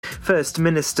First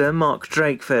Minister Mark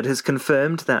Drakeford has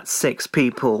confirmed that 6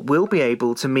 people will be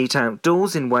able to meet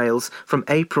outdoors in Wales from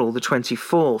April the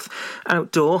 24th.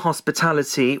 Outdoor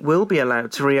hospitality will be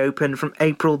allowed to reopen from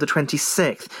April the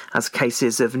 26th as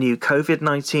cases of new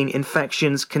COVID-19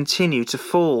 infections continue to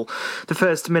fall. The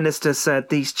First Minister said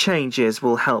these changes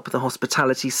will help the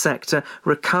hospitality sector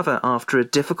recover after a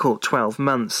difficult 12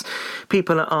 months.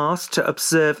 People are asked to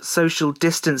observe social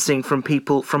distancing from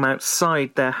people from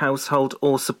outside their household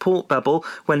or support bubble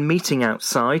when meeting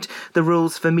outside. The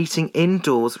rules for meeting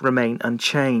indoors remain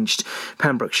unchanged.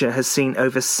 Pembrokeshire has seen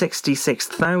over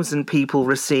 66,000 people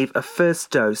receive a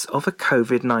first dose of a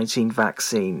COVID-19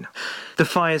 vaccine. The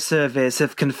fire service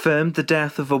have confirmed the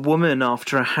death of a woman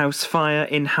after a house fire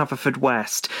in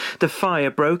Haverfordwest. The fire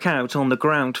broke out on the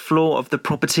ground floor of the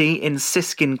property in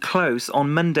Siskin Close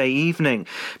on Monday evening.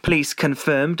 Police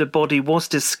confirmed a body was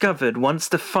discovered once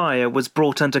the fire was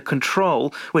brought under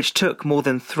control, which took more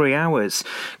than 3 hours.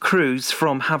 Crews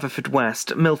from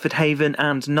Haverfordwest, Milford Haven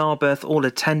and Narberth all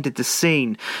attended the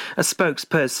scene. A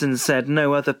spokesperson said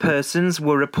no other persons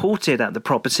were reported at the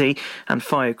property and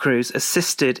fire crews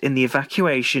assisted in the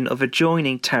evacuation of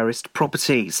adjoining terraced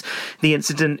properties. The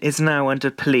incident is now under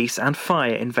police and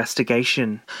fire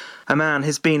investigation. A man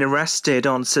has been arrested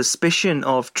on suspicion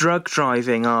of drug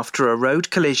driving after a road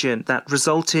collision that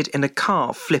resulted in a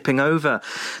car flipping over.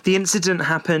 The incident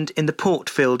happened in the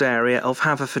Portfield area of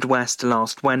Haverfordwest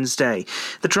last Wednesday.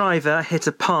 The driver hit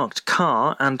a parked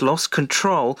car and lost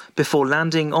control before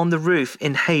landing on the roof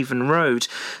in Haven Road.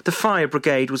 The fire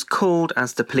brigade was called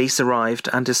as the police arrived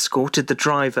and escorted the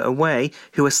driver away,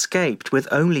 who escaped with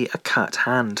only a cut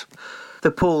hand. The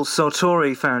Paul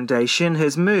Sartori Foundation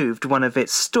has moved one of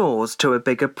its stores to a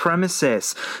bigger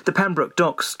premises. The Pembroke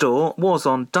Dock store was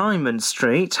on Diamond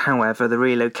Street, however the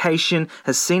relocation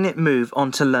has seen it move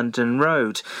onto London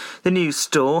Road. The new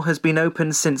store has been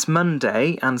open since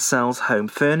Monday and sells home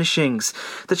furnishings.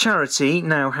 The charity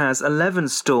now has 11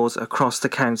 stores across the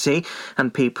county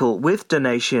and people with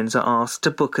donations are asked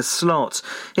to book a slot.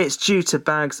 It's due to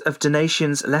bags of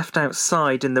donations left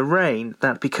outside in the rain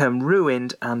that become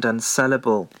ruined and unsellable.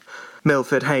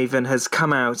 Milford Haven has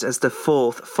come out as the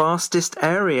 4th fastest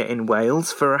area in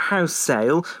Wales for a house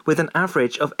sale with an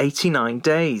average of 89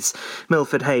 days.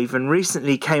 Milford Haven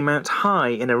recently came out high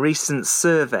in a recent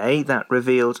survey that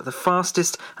revealed the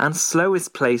fastest and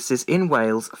slowest places in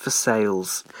Wales for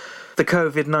sales. The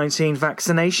COVID-19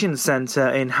 vaccination centre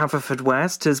in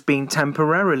Haverfordwest has been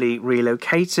temporarily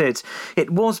relocated. It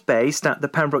was based at the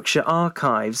Pembrokeshire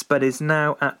Archives but is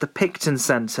now at the Picton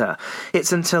Centre.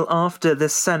 It's until after the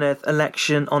Senedd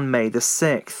election on May the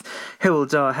 6th.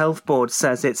 Hywel Health Board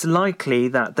says it's likely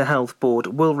that the Health Board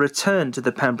will return to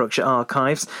the Pembrokeshire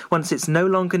Archives once it's no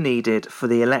longer needed for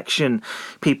the election.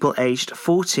 People aged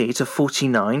 40 to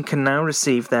 49 can now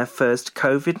receive their first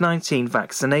COVID-19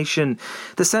 vaccination.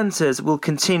 The centre will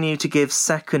continue to give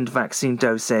second vaccine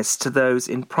doses to those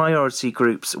in priority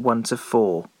groups 1 to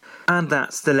 4. And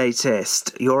that's the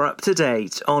latest. You're up to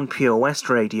date on Pure West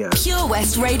Radio. Pure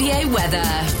West Radio weather.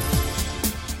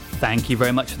 Thank you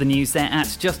very much for the news there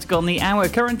at just gone the hour.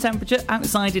 Current temperature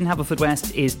outside in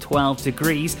Haverfordwest is 12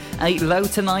 degrees. A low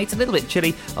tonight, a little bit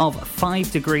chilly, of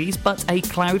 5 degrees, but a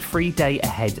cloud-free day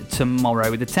ahead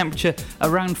tomorrow. The temperature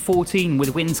around 14,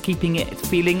 with winds keeping it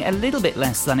feeling a little bit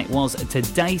less than it was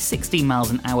today, 16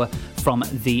 miles an hour from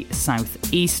the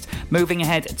southeast. Moving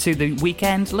ahead to the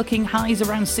weekend, looking highs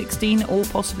around 16 or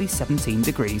possibly 17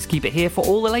 degrees. Keep it here for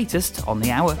all the latest on the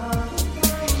hour.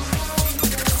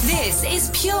 This is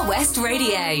Pure West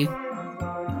Radio.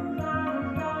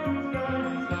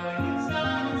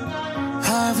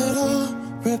 Have it all,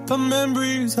 rip the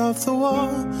memories of the war.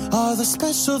 All the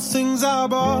special things I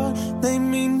bought, they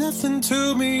mean nothing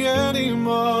to me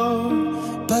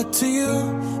anymore. But to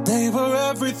you, they were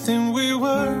everything we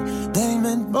were. They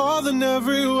meant more than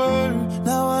every word.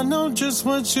 Now I know just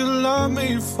what you love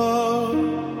me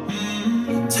for.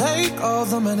 Take all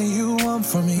the money you want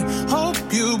from me. Hope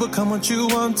you become what you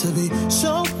want to be.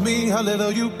 Show me how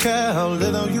little you care, how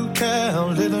little you care, how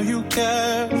little you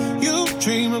care. You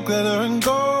dream of glitter and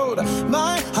gold.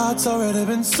 My heart's already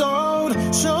been sold.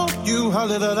 Show you how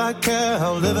little I care,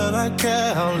 how little I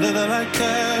care, how little I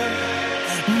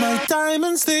care. My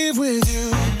diamonds leave with you.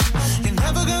 You're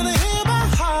never gonna hear my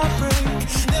heart break.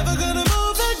 Never gonna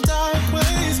move the dark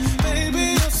ways.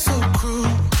 Baby, you're so cruel.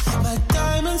 My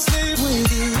diamonds leave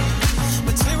with you.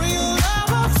 Material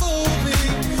never fooled me.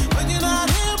 When you're not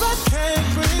here, I can't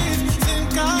breathe.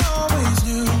 Think I always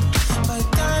knew. My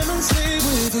diamonds leave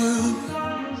with you.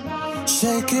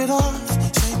 Shake it off.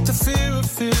 Shake the fear of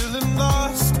feeling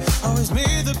lost. Always me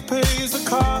that pays the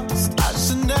cost. I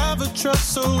should never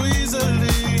trust so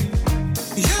easily.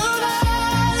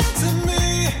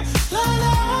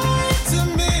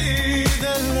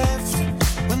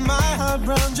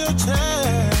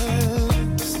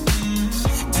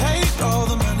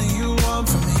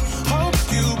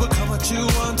 what you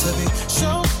want to be.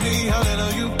 Show me how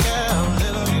little you care, how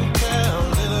little you care, how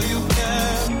little you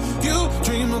care. You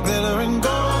dream of glitter and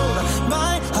gold.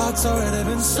 My heart's already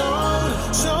been sold.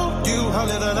 Show you how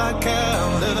little I care,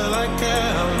 how little I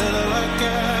care, how little I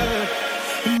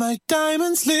care. My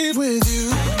diamonds leave with you.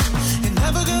 You're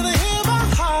never gonna hear my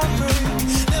heart break.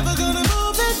 Never gonna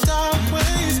move in dark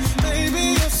ways. Baby,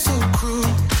 you're so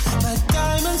cruel. My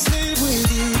diamonds leave with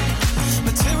you.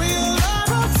 Material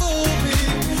never fool me.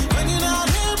 When you're not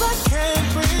here, I can't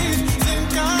breathe.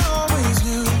 Think I always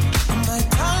knew. My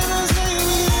diamonds leave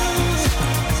with you.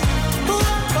 Ooh,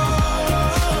 oh,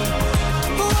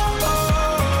 ooh, oh,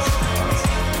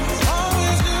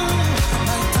 always knew.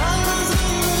 My diamonds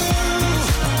leave with you.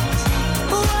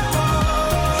 Ooh, oh,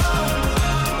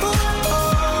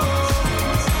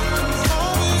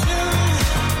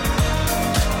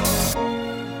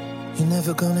 you're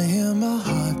never gonna hear my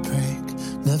heart break.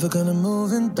 Never gonna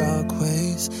move in dark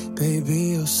ways. Baby,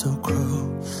 you're so cruel.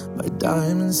 My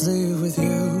diamonds leave with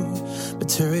you.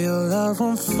 Material love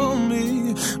won't fool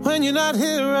me. When you're not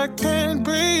here, I can't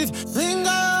breathe. Think I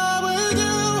always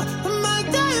do. My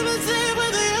diamonds leave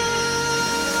with you.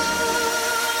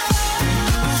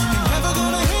 You're never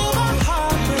gonna hear my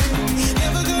heart break.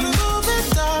 Never gonna move in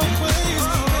dark ways.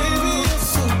 Baby, you're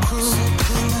so cruel.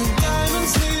 My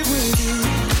diamonds leave with you.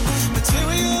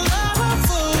 Material never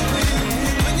fool me.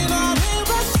 When you're not here,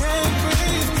 I can't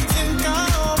breathe. Think I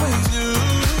always knew.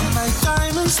 My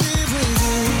diamonds leave with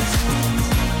you.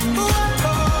 Ooh,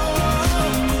 oh,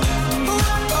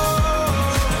 ooh, oh,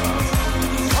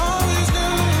 always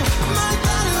knew. My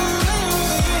diamonds leave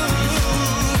with you.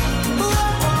 Ooh,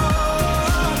 oh,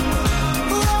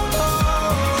 ooh,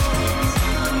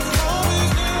 always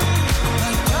knew.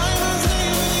 My diamonds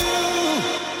leave with you.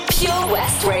 Pure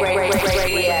West Radio.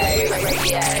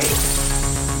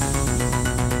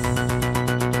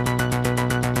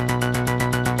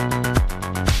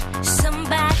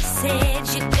 Somebody said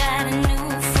you got a new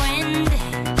friend.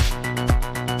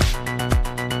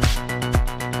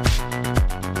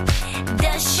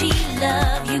 Does she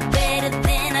love you better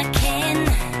than I can?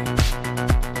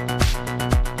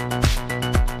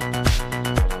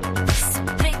 It's a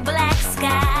big black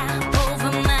sky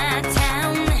over my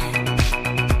town.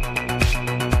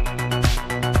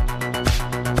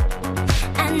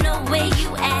 I know where you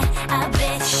at, I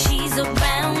bet she's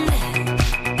around.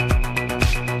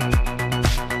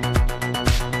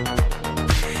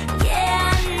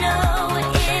 Yeah, I know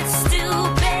it's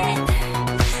stupid,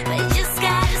 but you just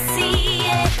gotta see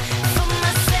it for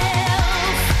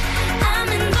myself. I'm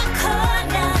in the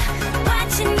corner,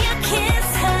 watching you kiss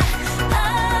her. Oh,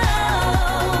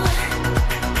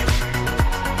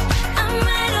 I'm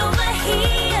right over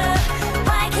here.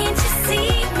 Why can't you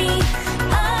see me?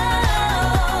 Oh,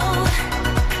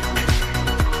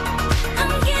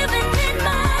 I'm giving it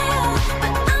my all,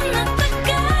 but I'm not the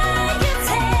guy you're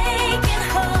taking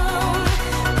home.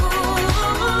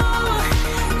 Ooh,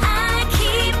 I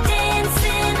keep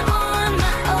dancing on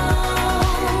my own.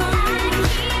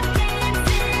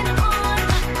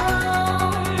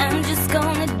 I'm just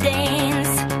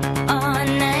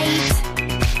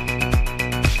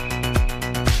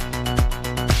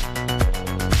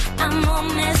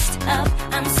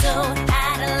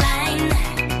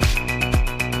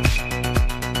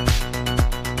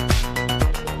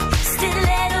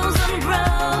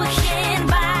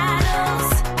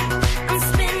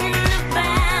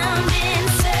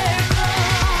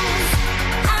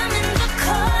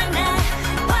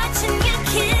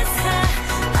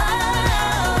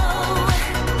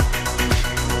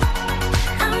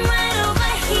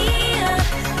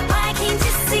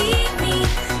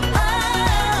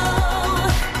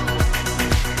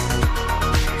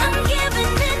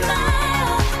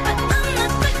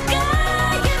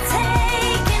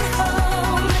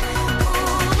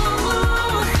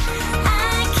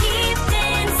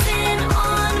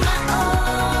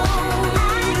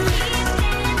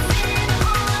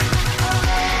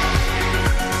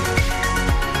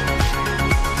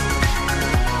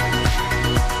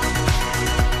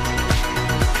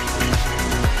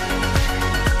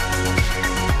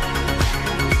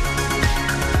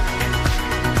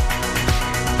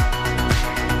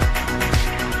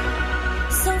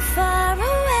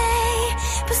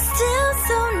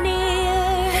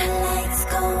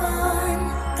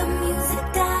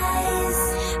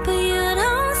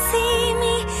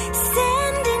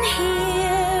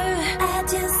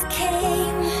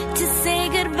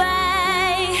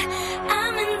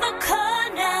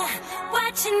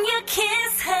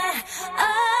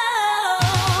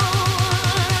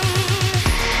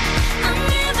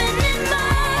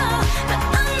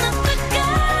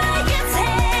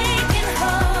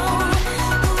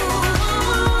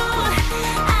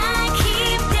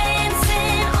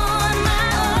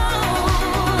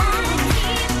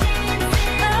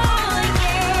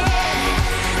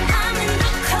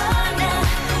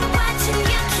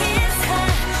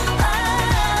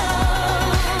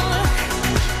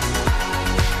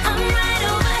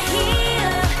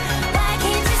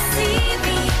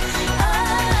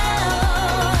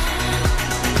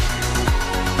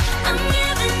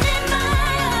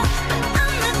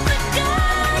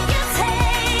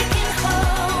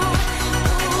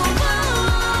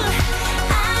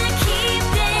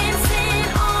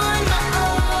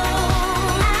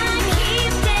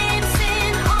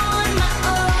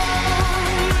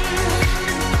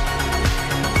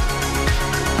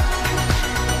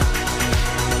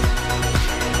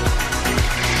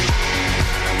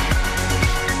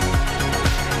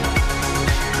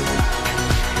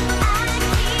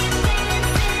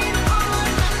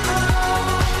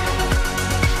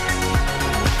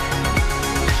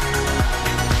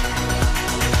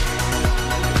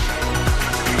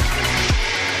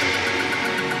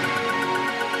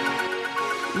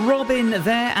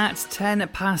there at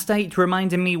 8:10,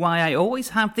 reminding me why I always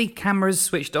have the cameras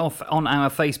switched off on our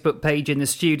Facebook page in the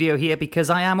studio here, because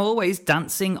I am always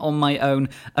dancing on my own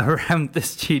around the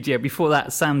studio. Before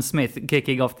that, Sam Smith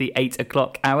kicking off the 8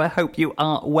 o'clock hour. Hope you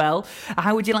are well.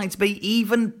 How would you like to be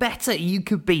even better? You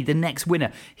could be the next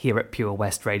winner here at Pure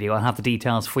West Radio. I'll have the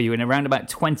details for you in around about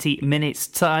 20 minutes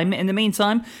time. In the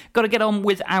meantime, got to get on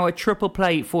with our triple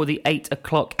play for the 8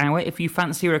 o'clock hour. If you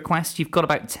fancy a request, you've got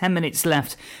about 10 minutes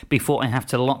left before I have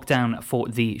to lock down for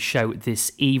the show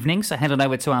this evening. So head on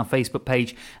over to our Facebook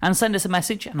page and send us a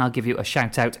message and I'll give you a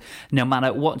shout out. No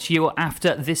matter what you're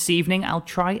after this evening, I'll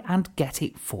try and get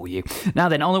it for you. Now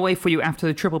then, on the way for you after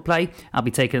the triple play, I'll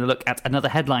be taking a look at another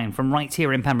headline from right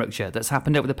here in Pembrokeshire that's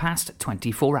happened over the past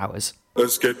 24 hours.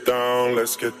 Let's get down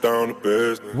to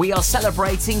business. We are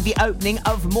celebrating the opening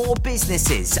of more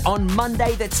businesses on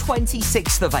Monday the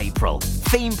 26th of April.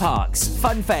 Theme parks,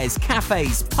 fun fairs,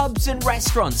 cafes, pubs and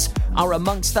restaurants are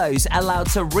amongst those allowed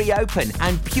to reopen,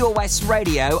 and Pure West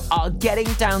Radio are getting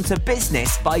down to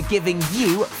business by giving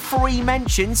you free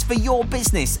mentions for your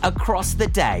business across the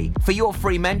day. For your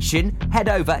free mention, head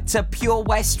over to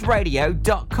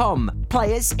purewestradio.com.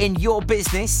 Players in your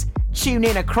business, tune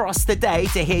in across the day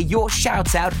to hear your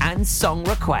shout out and song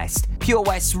request. Pure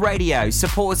West Radio,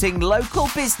 supporting local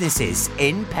businesses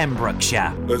in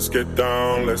Pembrokeshire. Let's get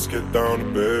down to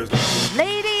business.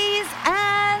 Ladies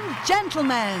and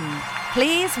gentlemen,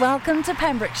 please welcome to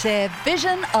Pembrokeshire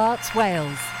Vision Arts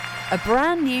Wales, a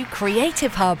brand new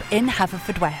creative hub in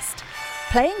Haverfordwest.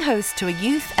 Playing host to a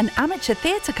youth and amateur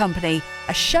theatre company,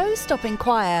 a show-stopping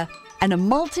choir, and a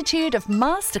multitude of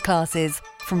masterclasses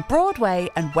from Broadway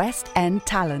and West End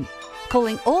talent.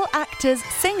 Calling all actors,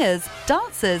 singers,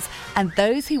 dancers, and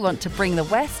those who want to bring the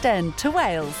West End to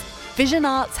Wales. Vision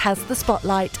Arts has the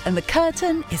spotlight and the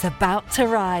curtain is about to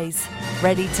rise.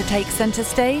 Ready to take centre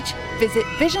stage? Visit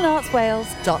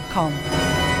visionartswales.com.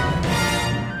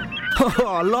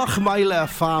 Oh, Lochmeyler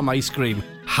Farm Ice Cream.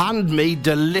 Handmade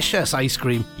delicious ice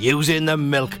cream using the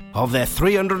milk of their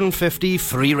 350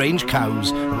 free-range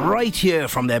cows right here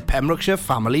from their Pembrokeshire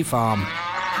family farm.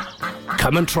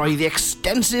 Come and try the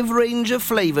extensive range of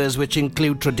flavours which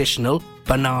include traditional,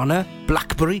 banana,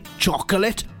 blackberry,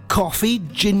 chocolate, coffee,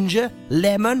 ginger,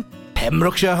 lemon,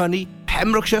 Pembrokeshire honey,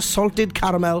 Pembrokeshire salted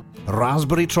caramel,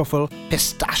 raspberry truffle,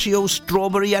 pistachio,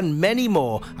 strawberry and many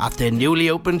more at their newly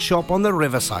opened shop on the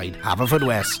Riverside,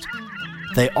 Haverfordwest.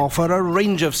 They offer a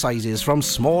range of sizes from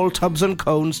small tubs and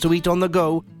cones to eat on the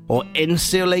go or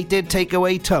insulated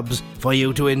takeaway tubs for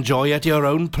you to enjoy at your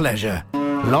own pleasure.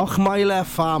 Lochmeyler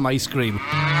Farm Ice Cream.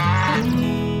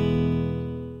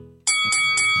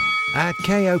 At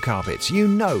KO Carpets, you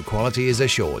know quality is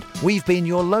assured. We've been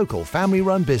your local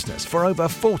family-run business for over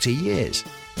 40 years.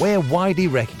 We're widely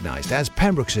recognised as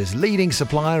Pembrokeshire's leading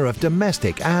supplier of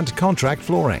domestic and contract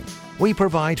flooring. We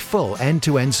provide full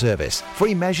end-to-end service,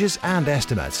 free measures and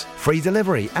estimates, free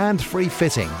delivery and free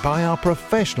fitting by our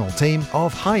professional team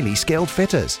of highly skilled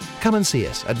fitters. Come and see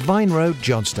us at Vine Road,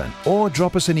 Johnston, or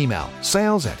drop us an email,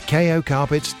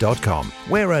 sales@kocarpets.com.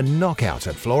 We're a knockout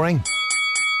at flooring.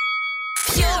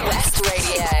 Pure West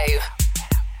Radio.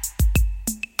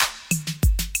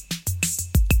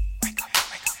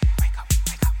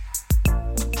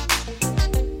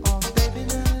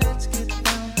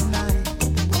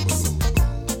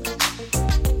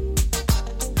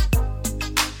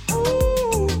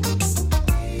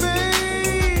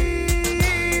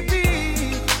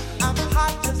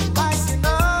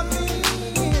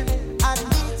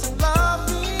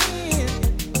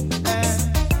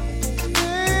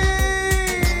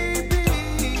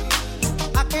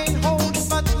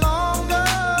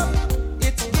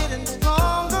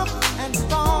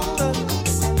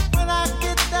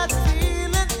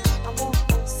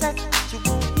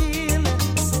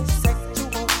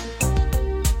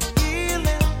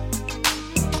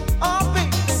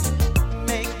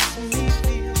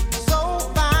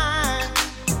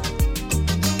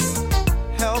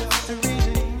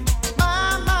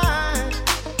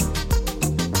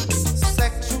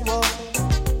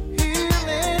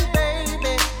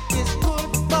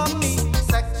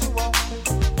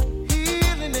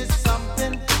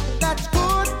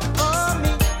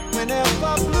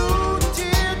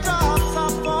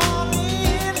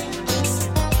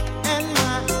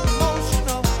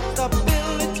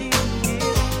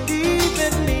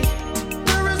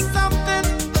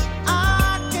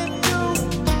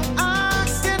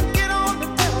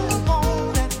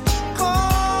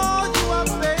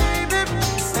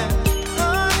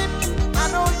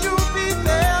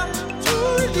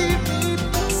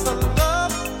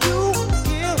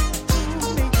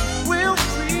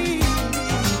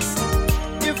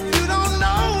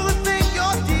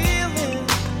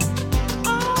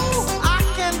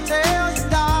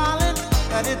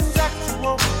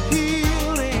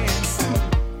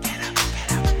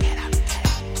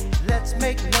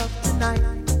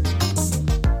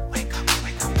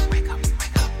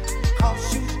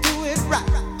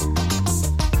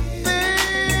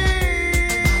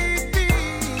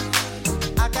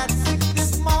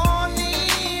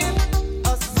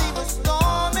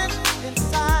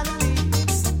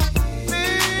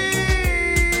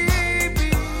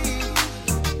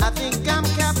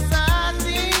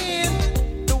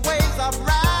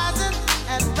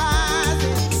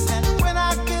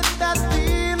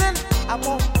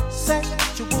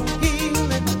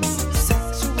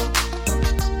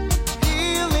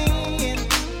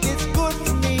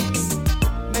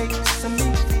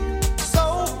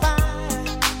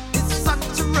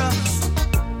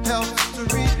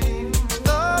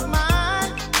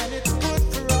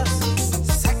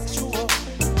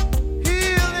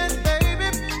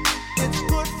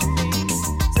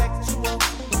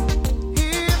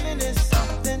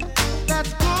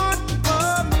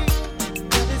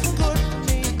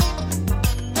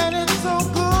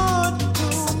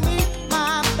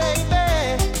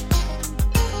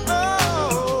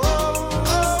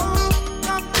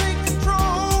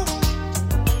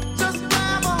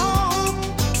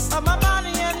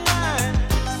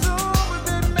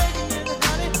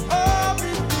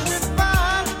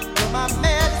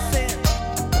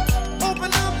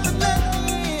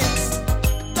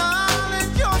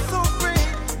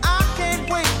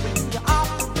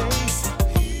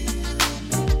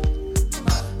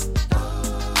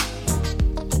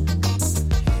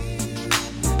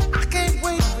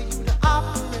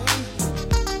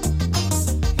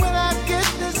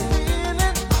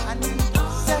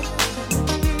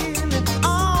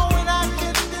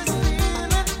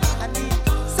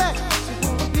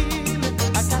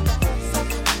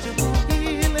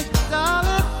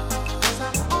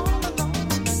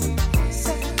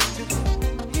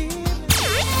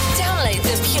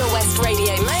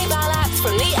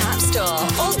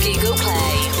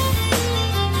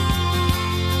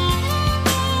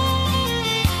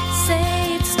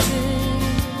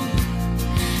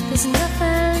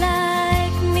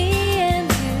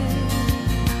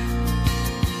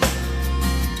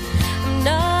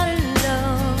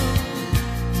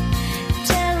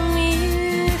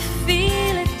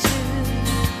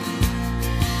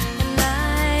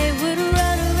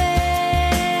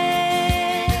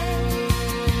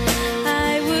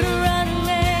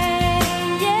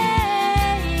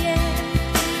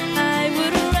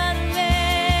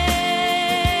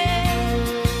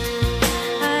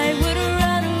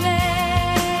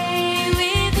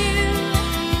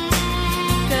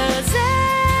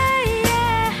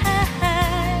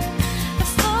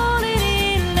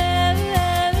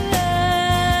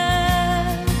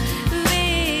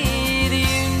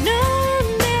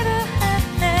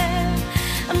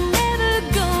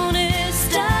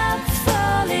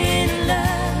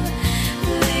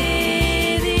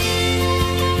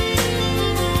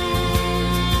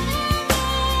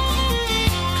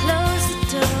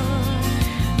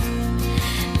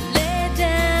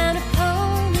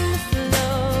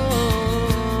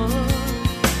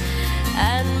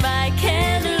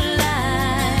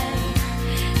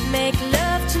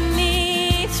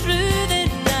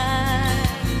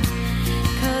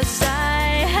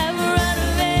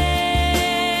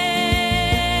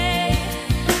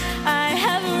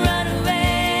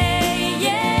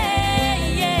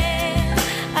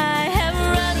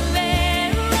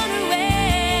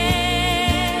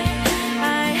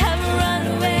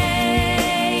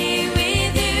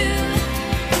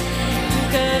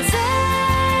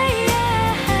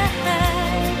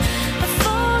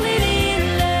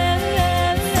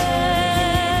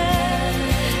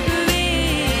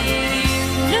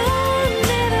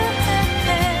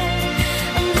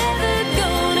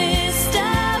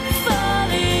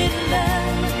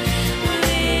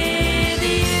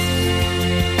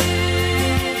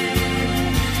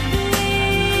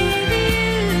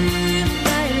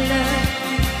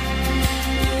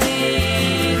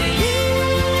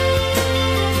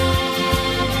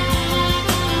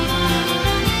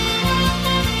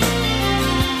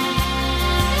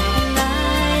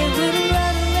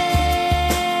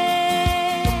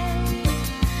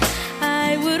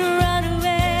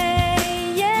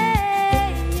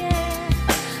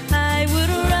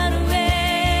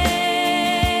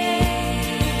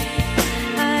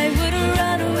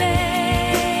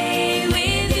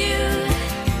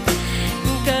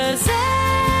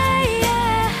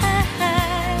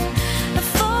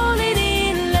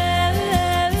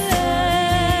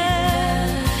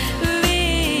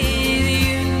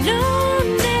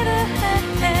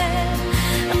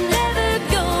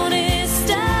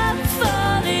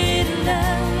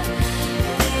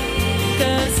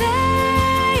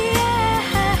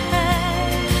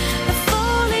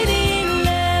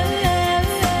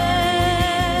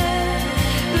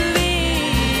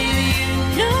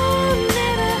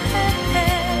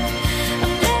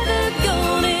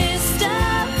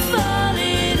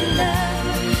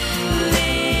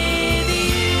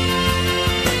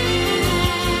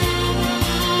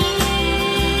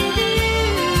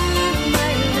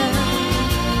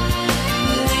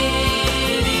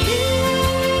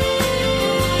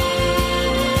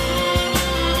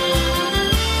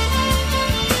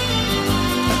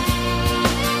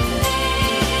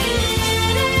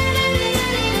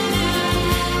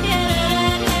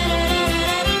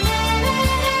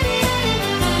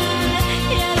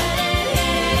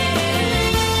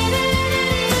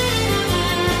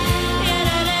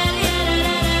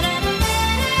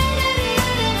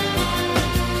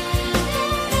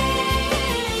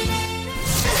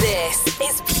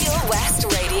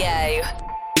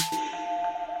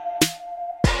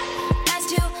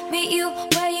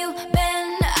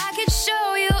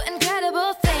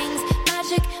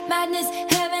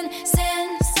 heaven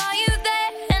sent. Saw you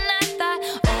there and I thought,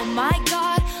 oh my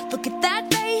God, look at that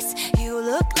face. You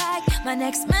look like my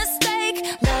next mistake.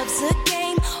 Love's a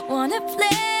game, wanna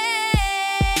play.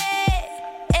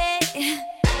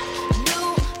 New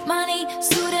money,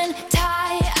 suit and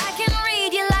tie. I can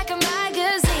read you like a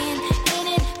magazine. Ain't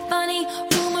it funny?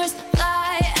 Rumors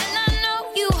fly, and I know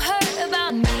you heard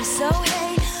about me. So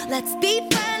hey, let's be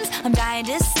friends. I'm dying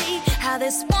to see how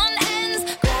this one ends.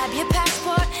 Grab your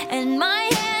passport and my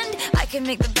hand. I can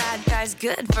make the bad guys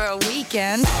good for a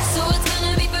weekend. So it's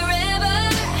gonna be forever,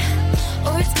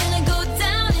 or it's gonna go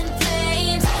down in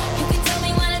flames. You can tell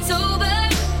me when it's over,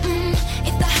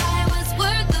 if the high was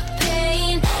worth the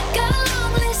pain. Got a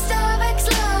long list of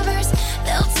ex-lovers,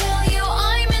 they'll tell you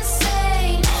I'm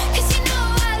insane. 'Cause you know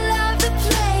I love the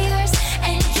players,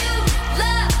 and you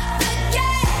love the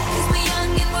game. 'Cause we're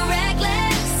young and we're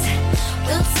reckless,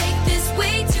 we'll take this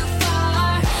way too far.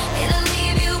 It'll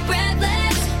leave you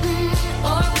breathless,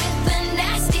 or with a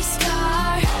nasty scar.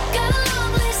 Got a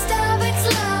long list of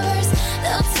ex-lovers,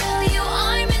 they'll tell you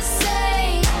I'm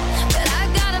insane. But I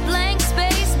got a blank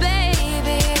space,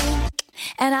 baby,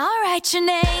 and I'll write your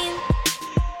name.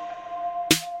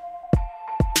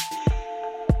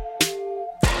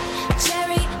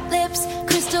 Cherry lips,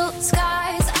 crystal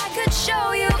skies. I could show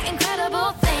you incredible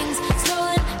things.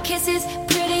 Stolen kisses,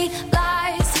 pretty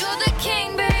lies. You're the king,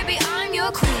 baby, I'm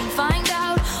your queen. Find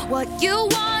out what you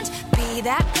want. Be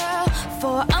that girl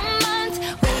for a month.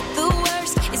 Wait, the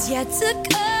worst is yet to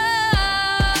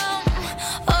come.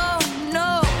 Oh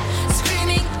no.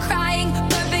 Screaming, crying,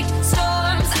 perfect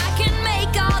storms. I can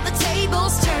make all the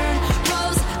tables turn.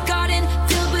 Rose garden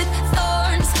filled with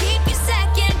thorns. Keep you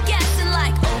second guessing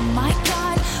like, oh my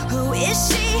God, who is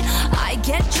she? I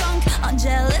get drunk on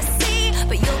jealousy,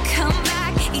 but you'll come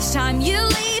back each time you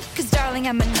leave. 'Cause darling,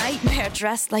 I'm a nightmare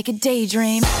dressed like a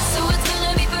daydream. So it's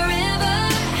gonna be forever,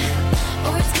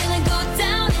 or it's gonna go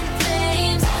down in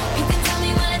flames. You can tell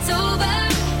me when it's over,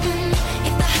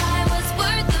 if the high was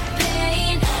worth the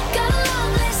pain. Got a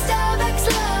long list of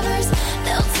ex-lovers,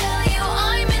 they'll tell you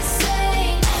I'm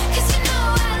insane. 'Cause you know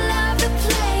I love the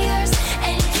players,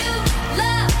 and you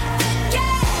love the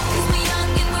game. 'Cause we're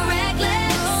young and we're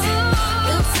reckless,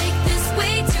 we'll take this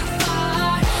way too far.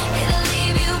 It'll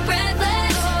leave you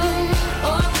breathless,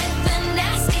 or with a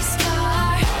nasty scar.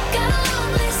 Got a long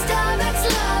list of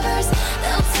ex-lovers,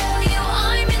 they'll tell you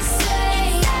I'm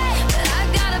insane. But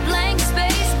I've got a blank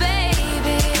space,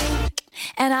 baby,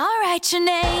 and I'll write your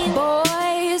name.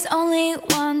 Boys only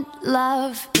want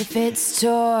love if it's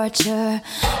torture.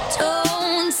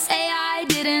 Don't say I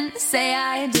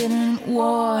didn't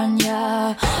warn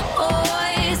ya.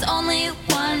 Boys only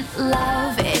want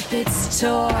love if it's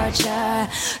torture.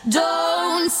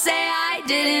 Don't say I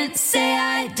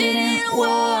didn't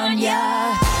warn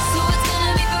ya. So it's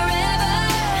gonna be forever,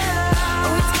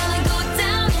 or it's gonna go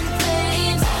down in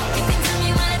flames. You can tell me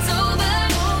when it's over,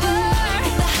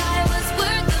 if the high was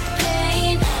worth the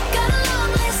pain. Got a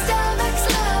long list of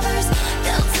ex-lovers,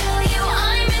 they'll tell you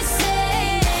I'm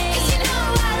insane. 'Cause you know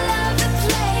I love the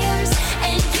players,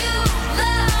 and you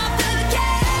love the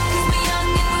game. 'Cause we're young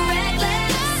and we're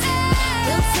reckless,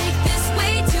 we'll take this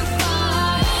way too far.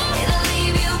 It'll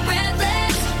leave you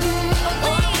breathless,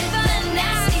 or with a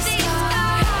nasty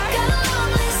scar. Got a long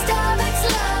list of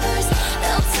ex-lovers,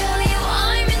 they'll tell you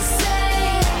I'm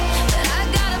insane. But I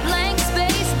got a blank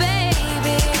space,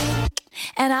 baby,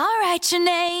 and I'll write your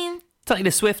name.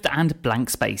 Taylor Swift and Blank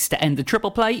Space to end the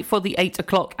triple play for the 8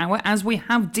 o'clock hour. As we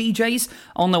have DJs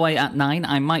on the way at 9,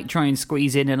 I might try and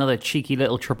squeeze in another cheeky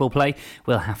little triple play.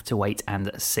 We'll have to wait and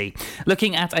see.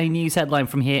 Looking at a news headline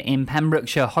from here in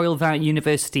Pembrokeshire, Hoyle Valley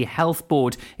University Health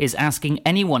Board is asking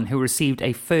anyone who received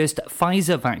a first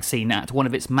Pfizer vaccine at one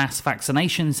of its mass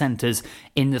vaccination centres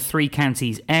in the 3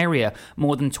 counties area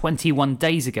more than 21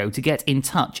 days ago to get in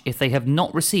touch if they have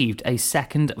not received a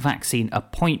second vaccine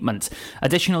appointment.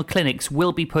 Additional clinics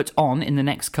will be put on in the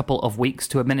next couple of weeks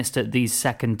to administer these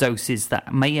second doses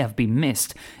that may have been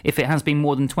missed. If it has been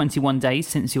more than 21 days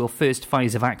since your first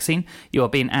Pfizer vaccine, you are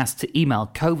being asked to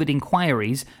email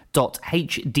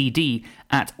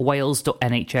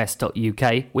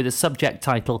covidinquiries.hdd@wales.nhs.uk with a subject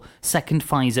title Second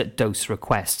Pfizer Dose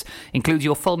Request. Include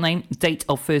your full name, date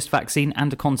of first vaccine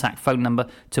and a contact phone number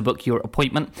to book your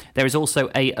appointment. There is also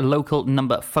a local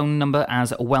phone number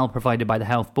as well provided by the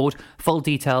Health Board. Full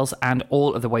details and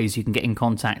all of the ways you can get in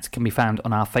contact can be found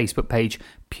on our Facebook page,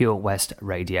 Pure West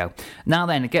Radio. Now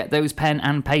then, get those pen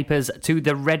and papers to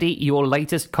the ready. Your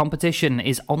latest competition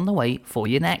is on the way for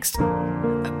you next.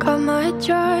 Got my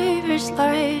driver's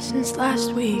license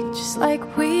last week, just like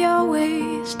we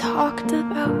always talked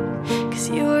about. 'Cause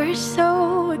you were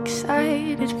so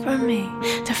excited for me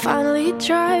to finally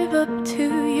drive up to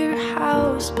your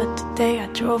house. But today I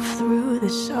drove through the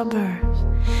suburbs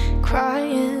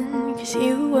crying 'cause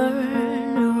you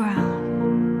weren't around.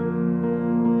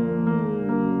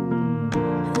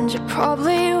 And you're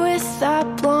probably with that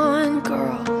blonde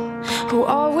girl who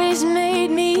always made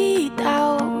me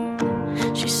doubt.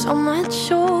 She's so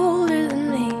much older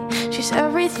than me. She's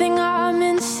everything I'm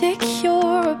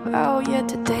insecure about. Yet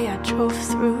today I drove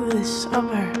through the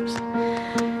suburbs.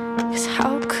 'Cause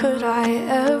how could I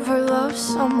ever love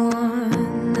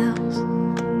someone else?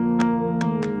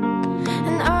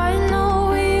 And I know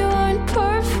we weren't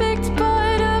perfect,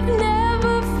 but I've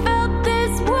never felt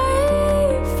this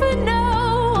way for no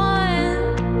one.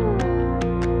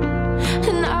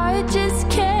 And I just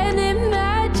can't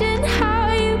imagine how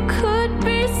you could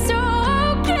be so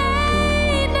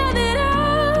okay now that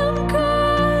I'm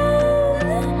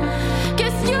gone.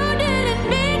 Guess you didn't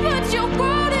mean what you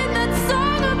wrote in that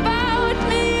song about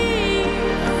me.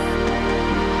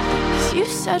 'Cause you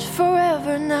said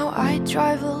forever, now I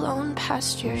drive alone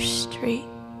past your street.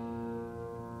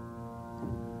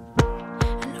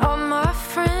 And all my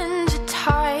friends are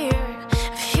tired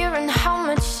of hearing how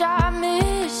much I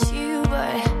miss you.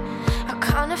 But I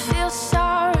kinda feel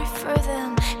sorry for them,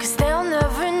 'cause they'll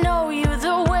never know you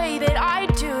the way that I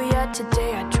do. Yet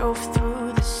today I drove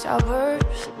through the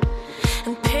suburbs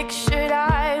and pictured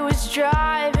I was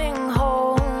driving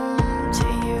home to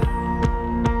you.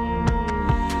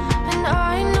 And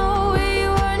I know we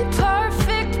weren't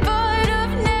perfect, but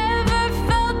I've never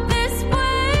felt this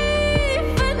way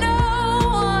for no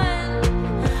one.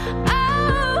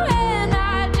 Oh, and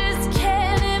I just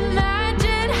can't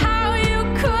imagine how you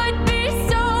could be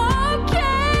so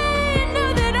okay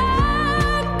now that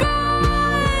I'm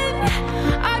gone.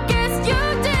 I guess you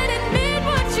didn't mean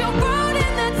what you wrote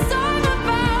in that song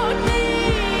about me.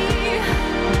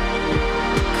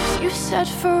 'Cause you said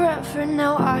forever,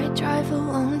 now I drive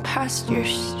alone past your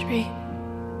street.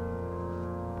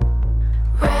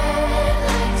 Red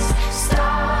lights,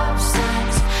 stop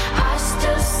signs, I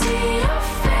still see your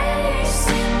face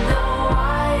in the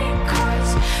white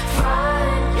cars,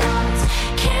 front yards.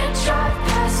 Can't drive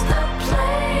past the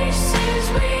places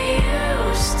we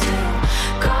used to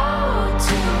go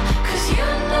to. 'Cause you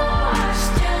know I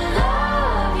still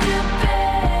love you,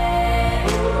 babe.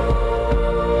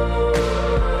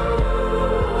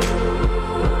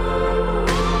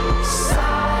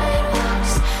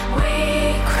 Sidewalks we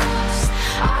crossed,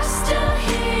 I still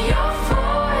hear your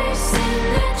voice in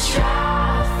the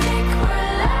traffic.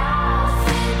 We're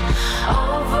laughing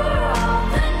over all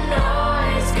the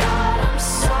noise. God, I'm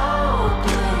so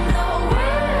blue, no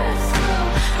we're through.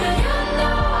 But you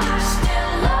know I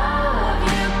still love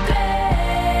you,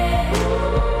 babe.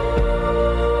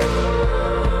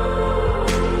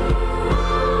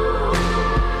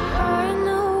 I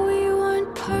know we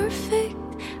weren't perfect,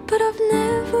 but I've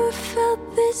never felt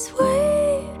this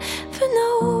way for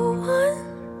no one.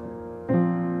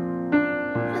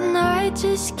 And I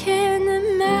just can't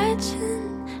imagine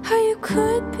how you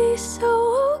could be so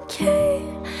okay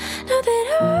now that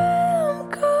I'm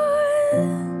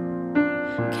gone.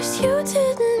 'Cause you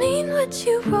didn't mean what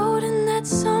you wrote in that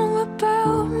song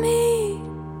about me.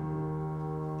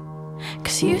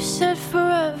 'Cause you said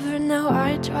forever, now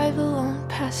I drive alone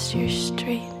past your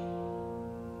street.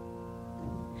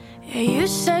 Yeah, you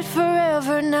said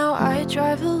forever, now I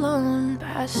drive alone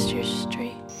past your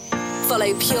street.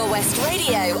 Follow Pure West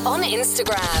Radio on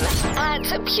Instagram at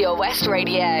Pure West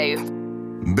Radio.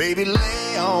 Baby,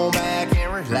 lay on back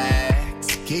and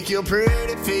relax. Kick your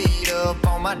pretty feet up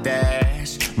on my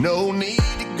dash. No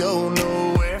need to go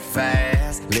nowhere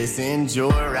fast. Let's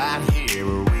enjoy right here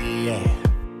where we at.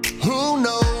 Who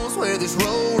knows where this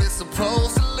road is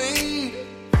supposed to lead?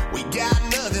 We got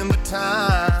nothing but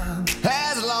time.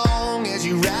 As long as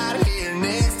you right here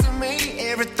next to me,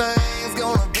 everything's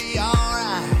gonna be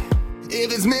alright.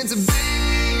 If it's meant to be,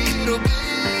 it'll be,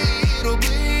 it'll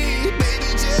be. Baby,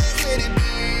 just let it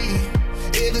be.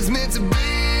 If it's meant to be,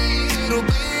 it'll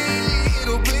be,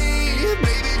 it'll be.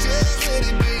 Baby, just let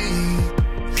it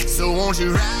be. So won't you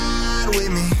ride with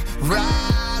me,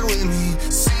 ride with me,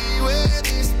 see where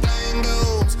this thing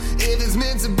goes. If it's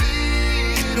meant to be,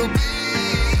 it'll be,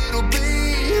 it'll be.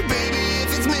 Baby, if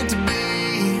it's meant to be.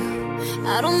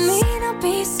 I don't mean to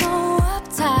be so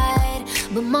uptight,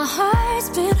 but my heart's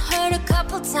been hurt a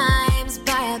couple times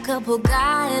by a couple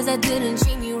guys that didn't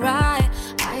treat me right.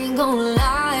 I ain't gonna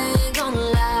lie,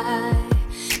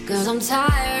 'cause I'm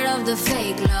tired of the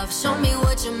fake love. Show me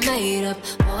what you're made of.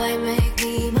 Boy, make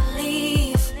me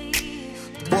believe.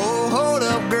 Whoa, hold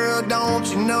up, girl, don't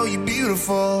you know you're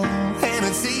beautiful? And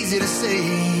it's easy to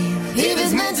see. If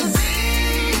it's meant to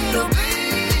be, it'll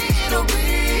be, it'll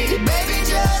be. Baby,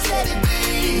 just let it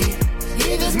be.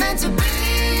 If it's meant to be,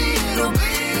 it'll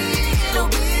be, it'll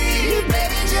be.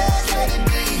 Baby, just let it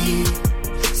be.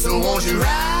 So won't you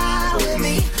ride with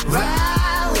me,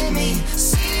 ride with me.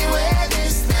 See where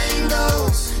this thing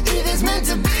goes. If it's meant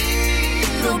to be,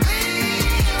 it'll be,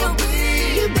 it'll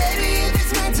be. Baby, if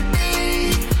it's meant to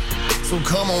be. So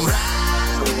come on,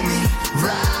 ride with me,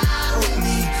 ride with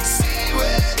me. See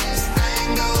where this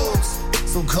thing goes.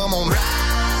 So come on,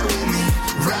 ride with me,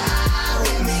 ride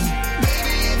with me.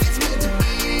 Baby, if it's meant to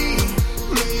be,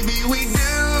 maybe we do,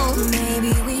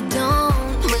 Maybe we don't,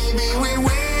 maybe we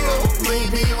will,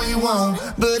 maybe we won't.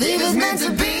 But if it's meant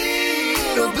to be,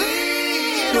 it'll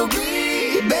be, it'll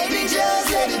be. Baby,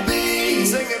 just let it be.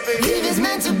 Sing it, baby. If it's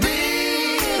meant to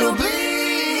be, it'll be,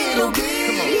 it'll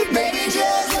be. Baby,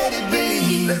 just let it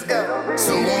be. Let's go.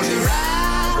 So won't you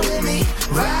ride with me,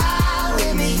 ride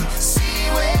with me. See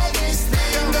where this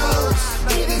thing goes.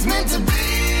 If it's meant to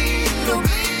be, it'll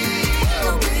be,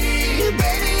 it'll be.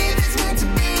 Baby, if it's meant to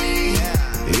be,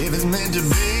 if it's meant to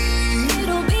be,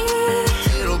 it'll be,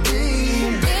 it'll be.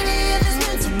 baby, if it's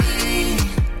meant to be,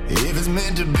 If it's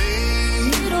meant to be,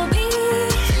 it'll be,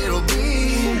 it'll be.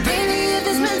 baby, if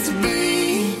it's meant to be.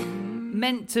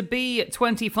 Meant to be at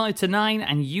 25 to 9,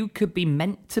 and you could be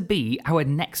meant to be our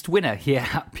next winner here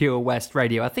at Pure West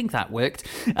Radio. I think that worked.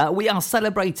 We are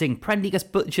celebrating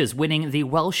Prendergast Butchers winning the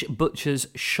Welsh Butchers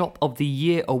Shop of the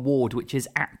Year award, which is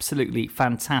absolutely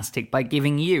fantastic, by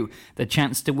giving you the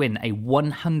chance to win a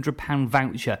 £100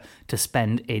 voucher to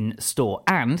spend in store.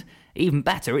 And even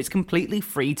better, it's completely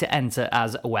free to enter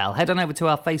as well. Head on over to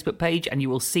our Facebook page and you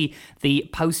will see the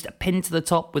post pinned to the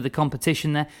top with the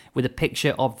competition there, with a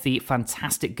picture of the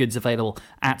fantastic goods available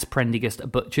at Prendergast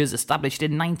Butchers, established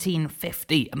in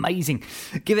 1950. Amazing.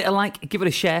 Give it a like, give it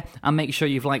a share, and make sure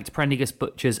you've liked Prendergast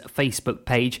Butchers' Facebook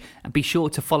page. And be sure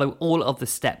to follow all of the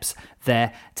steps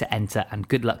there to enter. And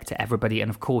good luck to everybody. And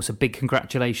of course, a big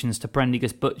congratulations to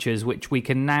Prendergast Butchers, which we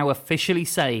can now officially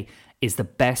say is the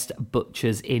best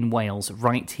butchers in Wales,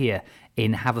 right here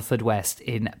in Haverfordwest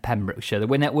in Pembrokeshire. The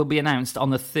winner will be announced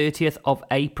on the 30th of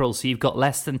April, so you've got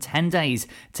less than 10 days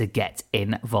to get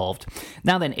involved.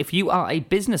 Now then, if you are a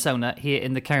business owner here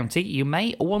in the county, you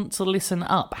may want to listen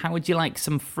up. How would you like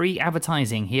some free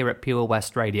advertising here at Pure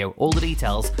West Radio? All the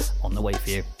details on the way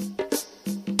for you.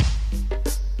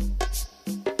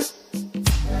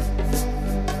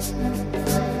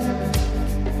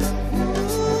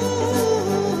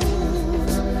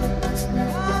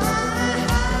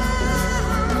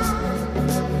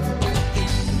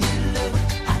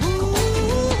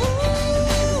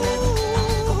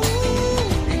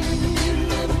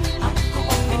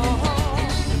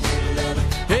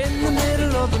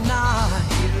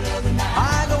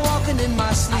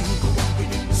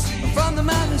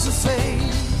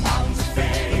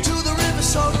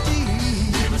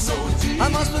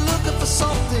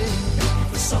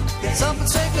 Something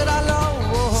sacred I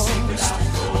lost,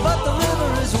 but the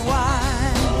river is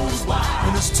wide,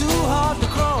 and it's too hard to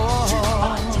cross.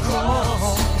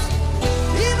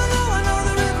 Even though I know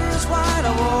the river is wide,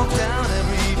 I walk down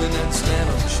every evening and stand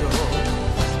on the shore.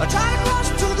 I try to cross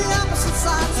to the opposite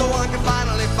side so I can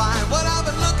finally find what I've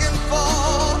been looking for.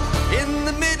 In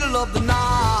the middle of the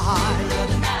night,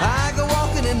 I go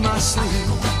walking in my sleep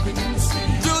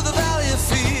through the valley of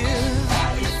fear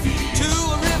to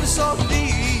a river so deep.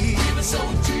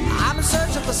 I've been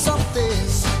searching for something,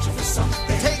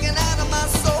 taken out of my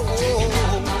soul,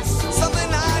 something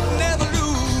I'd never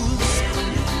lose,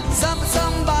 something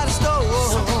somebody stole.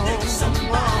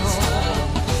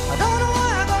 I don't know why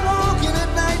I go walking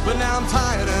at night, but now I'm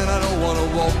tired and I don't want to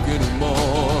walk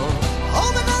anymore.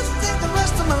 Hope it doesn't take the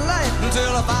rest of my life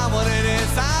until I find what it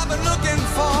is I've been looking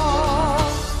for.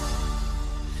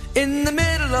 In the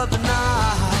middle of the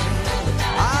night,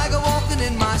 I go walking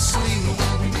in my sleep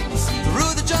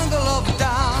through the jungle of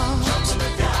doubt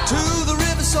to the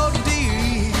river so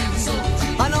deep.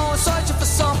 I know I'm searching for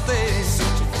something,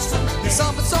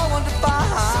 something so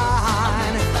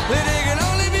undefined that it can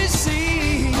only be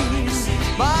seen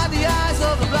by the eyes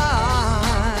of the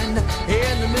blind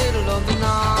in the middle of the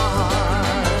night.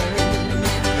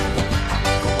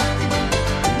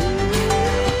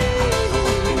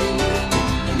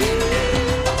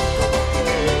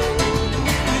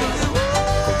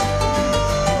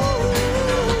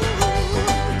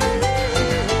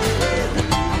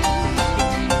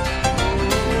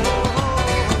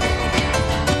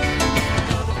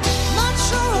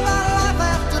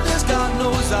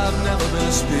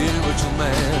 spiritual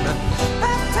man.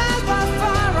 Baptized by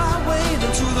fire, I wade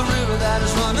into the river that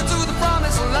is running to the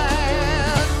promised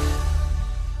land.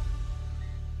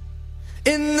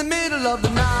 In the middle of the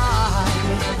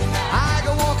night, I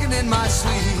go walking in my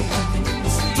sleep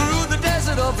through the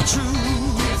desert of the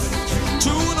truth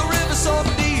to the river so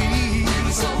deep.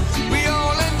 We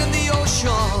all end in the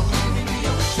ocean.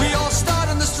 We all start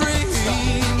in the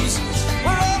streams.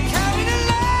 We're all carried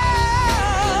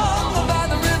along by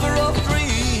the river of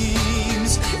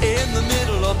dreams. In the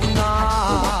middle of the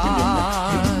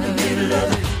night. In the middle of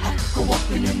it, I go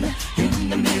walking in the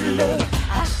middle of it.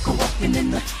 I go walking in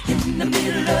the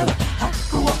middle of it. I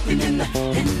go walking in the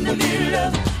middle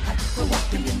of it. I go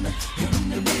walking in the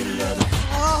middle of it.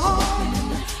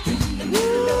 In the middle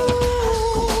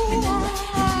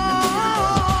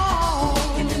of it.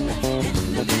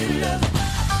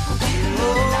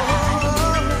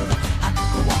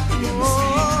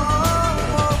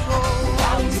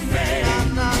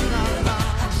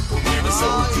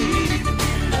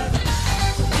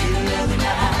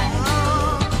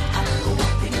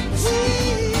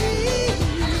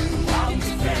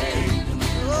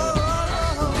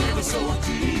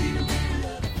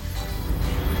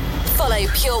 Follow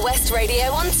Pure West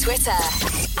Radio on Twitter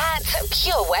at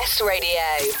Pure West Radio.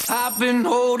 I've been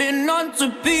holding on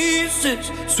to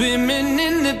pieces, swimming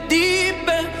in the deep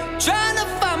end, trying to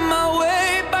find my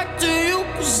way back to you,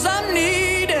 'cause I'm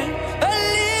needing a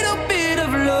little bit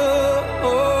of love,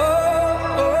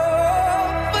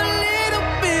 a little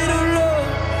bit of love,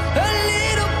 a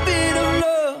little bit of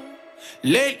love.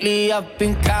 Lately I've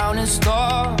been counting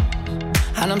stars,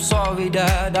 and I'm sorry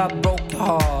that I broke your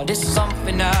heart. It's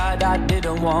something that I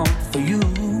didn't want for you,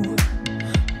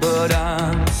 but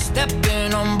I'm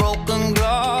stepping on broken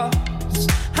glass,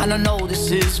 and I know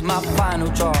this is my final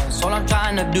choice. All I'm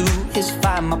trying to do is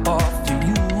find my path to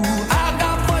you. I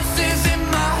got voices in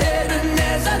my head and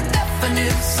there's a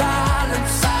definite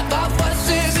silence. I got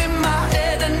voices in my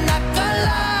head and I can't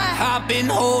lie. I've been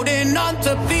holding on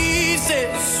to pieces,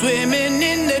 swimming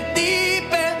in the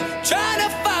deep end, trying to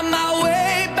find my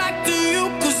way back to you,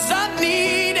 'cause I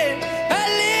needed a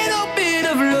little bit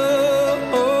of love,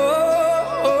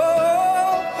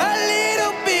 a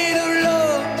little bit of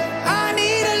love. I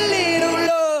need a little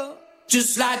love,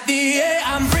 just like the air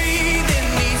I'm breathing.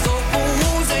 These open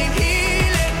wounds ain't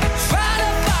healing. Try to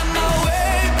find my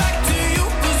way back to you,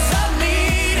 'cause I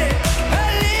needed a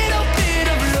little bit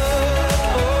of love,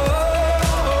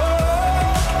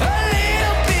 a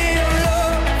little bit of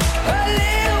love, a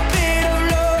little bit of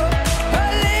love, a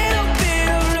little bit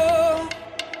of love.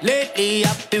 Lately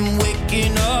I've been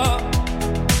waking up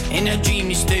in a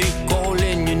dreamy state,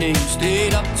 calling your name,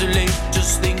 stayed up too late,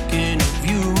 just thinking of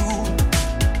you.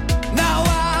 Now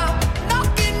I'm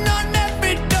knocking on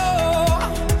every door,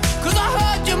 'cause I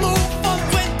heard you move from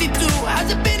 22. Has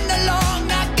it been that long?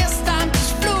 I guess time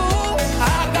just flew.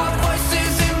 I got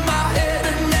voices in my head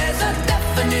and there's a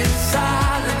definite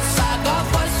silence. I got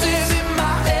voices in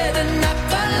my head and I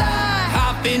can't lie.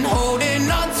 I've been holding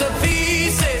on to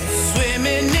pieces,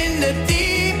 swimming in the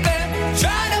deep end,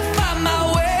 trying to find my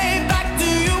way back to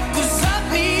you, 'cause I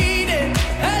needed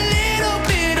a little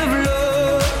bit of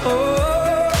love,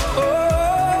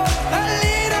 a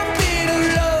little bit of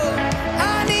love.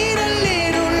 I need a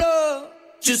little love,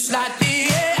 just like the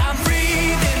air I'm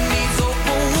breathing. These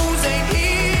open wounds ain't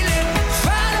healing.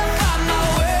 Try to find my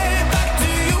way back to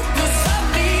you, 'cause I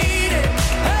needed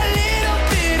a little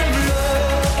bit of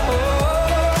love,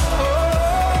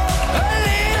 a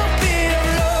little bit of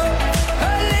love,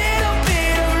 a little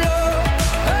bit of love,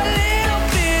 a little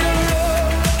bit of love.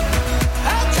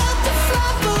 I tried to fly,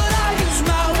 but I used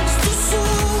my wings too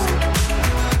soon.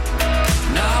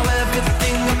 Now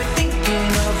everything got me thinking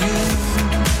of you.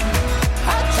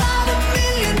 I try to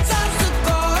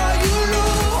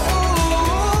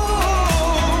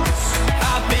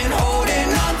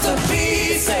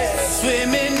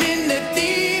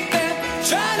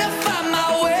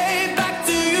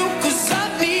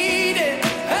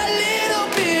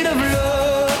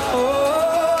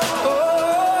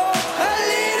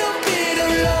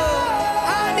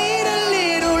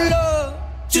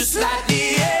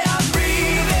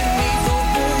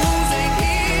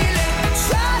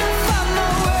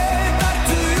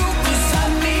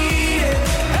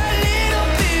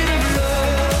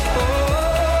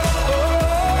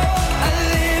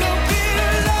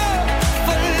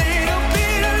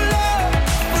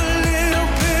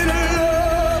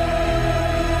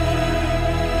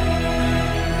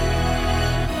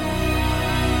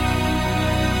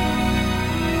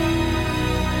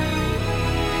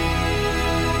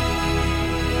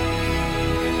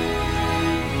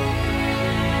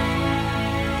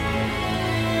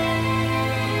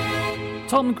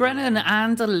Tom Grennan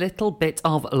and a little bit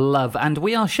of love. And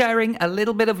we are sharing a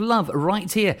little bit of love right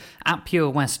here at Pure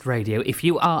West Radio. If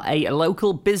you are a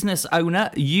local business owner,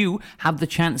 you have the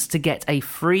chance to get a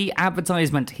free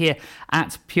advertisement here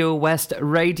at Pure West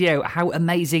Radio. How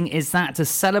amazing is that? To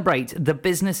celebrate the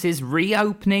businesses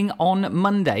reopening on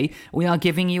Monday, we are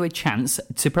giving you a chance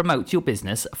to promote your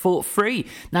business for free.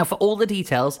 Now, for all the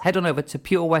details, head on over to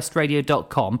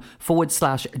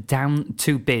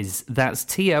purewestradio.com/down-to-biz. That's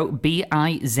TOBIZ,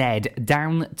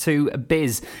 down to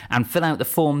biz, and fill out the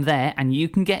form there, and you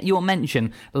can get your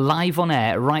mention live on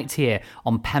air right here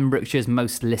on Pembrokeshire's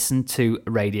most listened to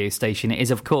radio station. It is,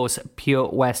 of course,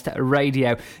 Pure West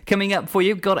Radio. Coming up for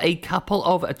you, got a couple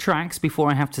of tracks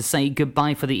before I have to say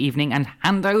goodbye for the evening and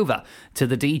hand over to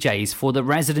the DJs for the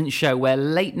resident show, where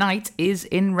Late Night is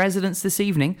in residence this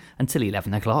evening until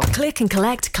 11 o'clock. Click and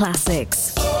collect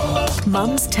classics.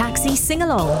 Mum's taxi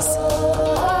sing-alongs.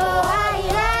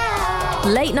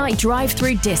 Late night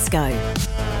drive-through disco.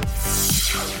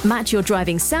 Match your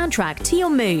driving soundtrack to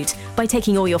your mood by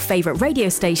taking all your favourite radio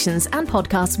stations and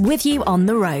podcasts with you on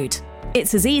the road.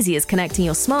 It's as easy as connecting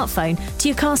your smartphone to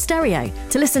your car stereo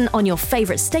to listen on your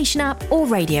favourite station app or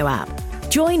radio app.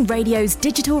 Join radio's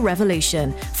digital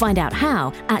revolution. Find out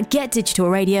how at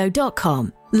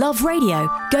getdigitalradio.com. Love radio,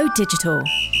 go digital.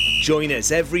 Join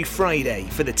us every Friday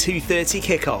for the 2:30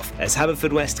 kickoff as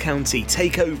Haverfordwest County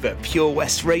take over Pure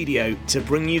West Radio to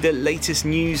bring you the latest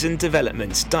news and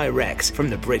developments direct from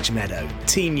the Bridge Meadow.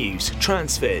 Team news,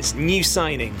 transfers, new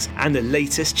signings and the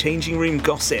latest changing room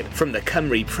gossip from the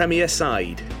Cymru Premier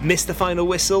side. Miss the final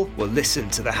whistle? Well, listen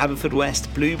to the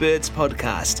Haverfordwest Bluebirds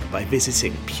podcast by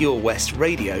visiting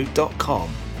purewestradio.com.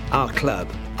 Our club,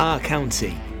 our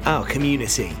county, our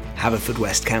community.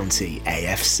 Haverfordwest County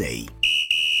AFC.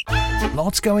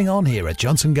 Lots going on here at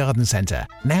Johnson Garden Centre.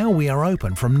 Now we are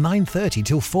open from 9:30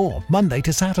 till 4, Monday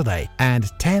to Saturday, and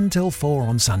 10 till 4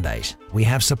 on Sundays. We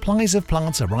have supplies of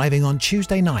plants arriving on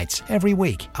Tuesday nights every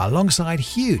week, alongside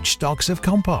huge stocks of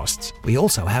composts. We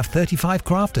also have 35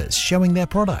 crafters showing their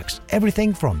products,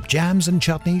 everything from jams and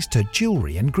chutneys to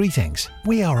jewellery and greetings.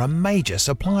 We are a major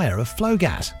supplier of flow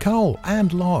gas, coal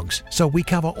and logs, so we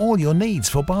cover all your needs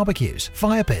for barbecues,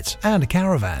 fire pits and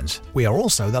caravans. We are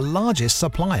also the largest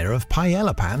supplier of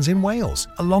paella pans in Wales,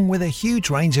 along with a huge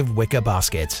range of wicker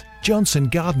baskets. Johnson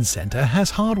Garden Centre has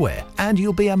hardware, and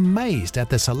you'll be amazed at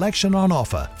the selection on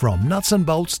offer, from nuts and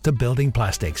bolts to building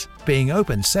plastics. Being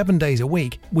open 7 days a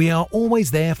week, we are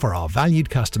always there for our valued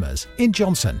customers. In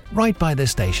Johnson, right by the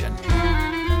station.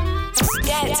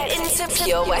 Get into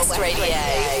Pure West Radio.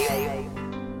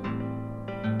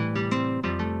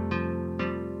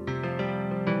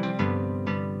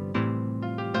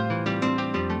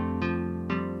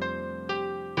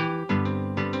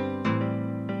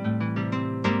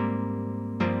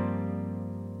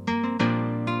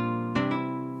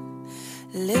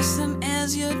 Listen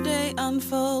as your day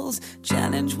unfolds.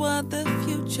 Challenge what the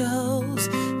future holds.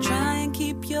 Try and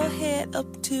keep your head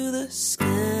up to the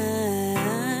sky.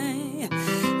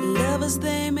 Lovers,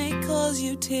 they may cause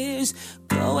you tears.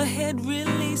 Go ahead,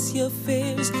 release your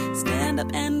fears. Stand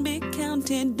up and be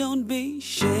counted. Don't be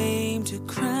ashamed to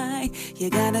cry. You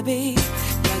gotta be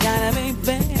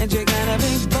bad. You gotta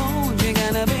be bold. You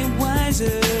gotta be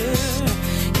wiser.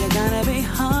 You gotta be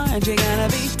hard, you gotta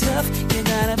be tough, you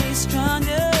gotta be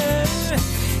stronger.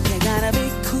 You gotta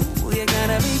be cool, you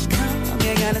gotta be calm,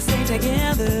 you gotta stay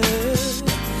together.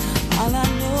 All I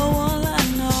know,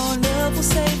 love will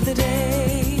save the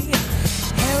day.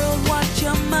 Herald what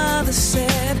your mother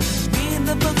said, read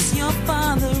the books your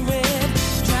father read,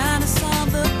 trying to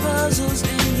solve the puzzles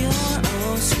in your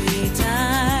own sweet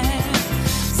time.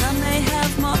 Some may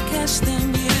have more cash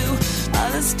than you,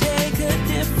 others take a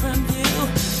different view.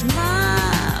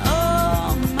 My,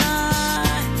 oh my,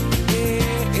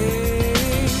 yeah,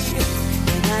 yeah.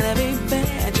 You gotta be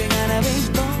bad, you gotta be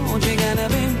bold, you gotta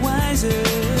be wiser.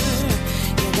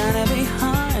 You gotta be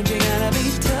hard, you gotta be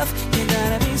tough, you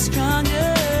gotta be stronger.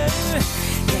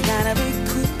 You gotta be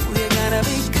cool, you gotta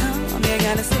be calm, you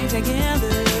gotta stay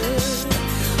together.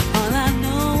 All I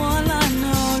know,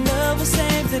 love will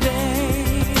save the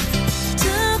day.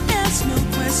 Time asks no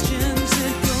questions,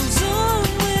 it goes on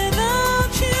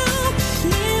without you,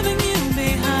 leaving you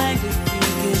behind if you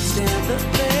can stand the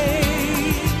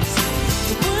pace.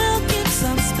 The world keeps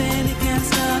on spinning, can't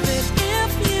stop it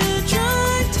if you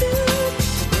try to.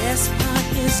 The best part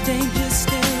is danger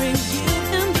staring you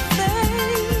in the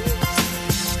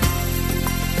face.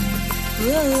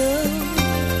 Whoa.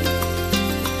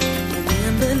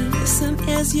 Remember, listen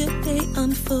as your day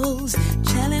unfolds.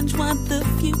 Challenge what the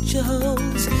future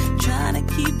holds. Try to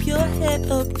keep your head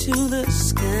up to the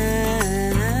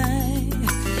sky.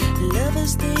 Love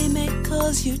Lovers, they may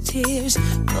cause you tears.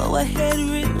 Go ahead,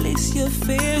 release your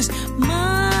fears.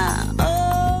 My,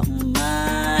 oh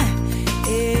my,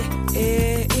 You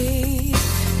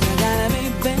gotta be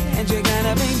bad, you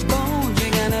gotta be bold,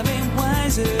 you gotta be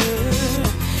wiser.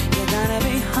 You gotta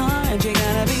be hard, you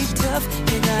gotta be tough,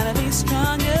 you gotta be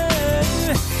stronger.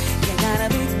 You gotta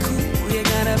be cool, you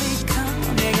gotta be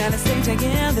calm, you gotta stay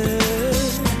together.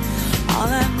 All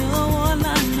I know,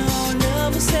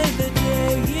 love will save the day.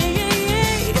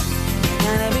 You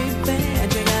gotta be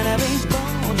bad, you gotta be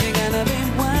bold, you gotta be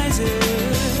wiser.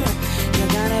 You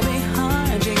gotta be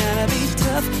hard, you gotta be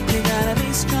tough, you gotta be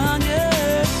stronger.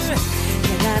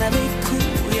 You gotta be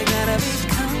cool, you gotta be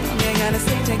calm, you gotta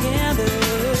stay together.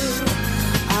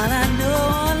 All I know,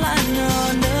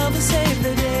 love will save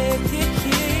the day.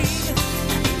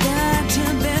 Got to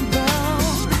be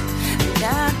bold,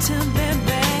 got to be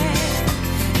bad,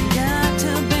 got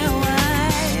to be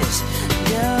wise,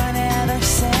 don't ever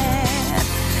sad.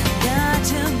 Got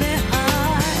to be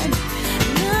hard,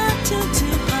 not too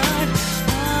hard.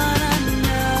 All I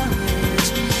know is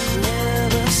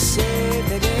love will save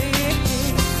the day.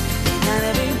 You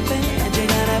gotta be bad, you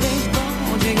gotta be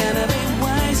bold, you gotta be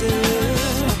wiser.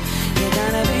 You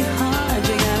gotta be hard,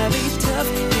 you gotta be tough,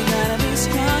 you gotta be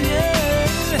stronger.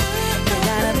 You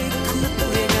gotta be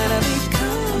cool, you gotta be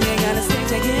calm, you gotta stay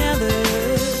together.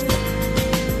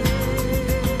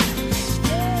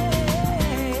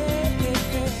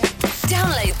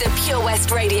 Download the Pure West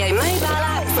Radio mobile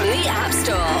app from the App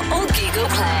Store or Google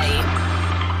Play.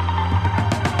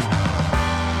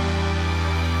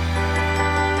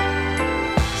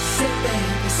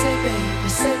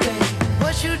 Say baby,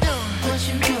 what you doing?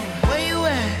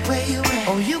 Where you at?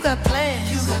 Oh, you got plans?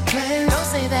 Don't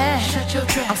say that. Shut your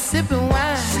trap. I'm sipping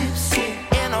wine,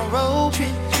 sip in a robe.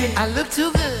 I look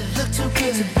too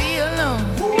good to be alone.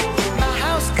 My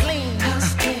house clean,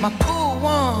 my pool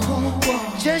warm.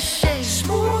 Just shake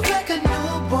smooth like a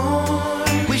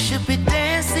newborn. We should be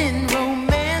dancing,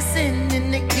 romancing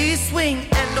in the east wing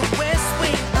and the west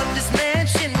wing of this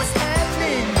mansion. What's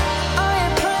happening? I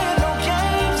ain't playing no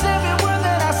games. Every word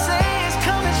that I say is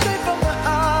coming straight from the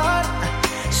heart.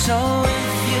 So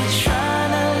if you're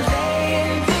trying to lay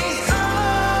in these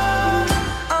arms,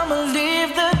 I'ma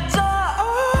leave the door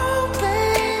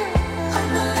open.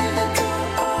 I'ma leave the door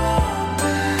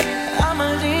open. I'ma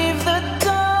leave the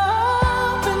door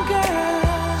open, girl.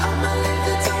 I'ma leave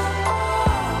the door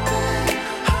open.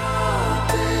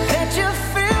 Let you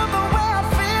feel the way I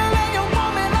feel, and you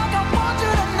want me like I want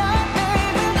you tonight,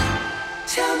 baby.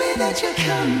 Tell me that you're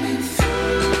coming through.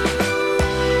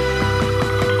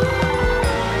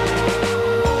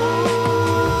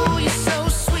 Ooh, you're so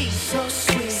sweet, so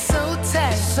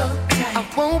tight. I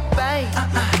won't bite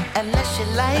unless you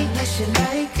like.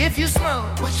 If you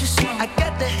smoke, what you smoke? I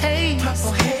got the haze.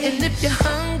 And if you're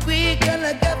hungry, girl,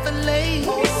 I got the lace.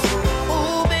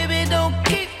 Ooh, baby, don't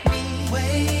keep me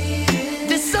waiting.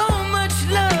 There's so much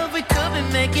love we could be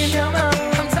making.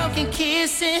 I'm talking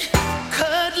kissing,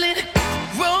 cuddling,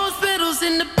 rose petals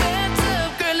in the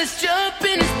bathtub. Girl, let's jump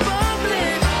in, it's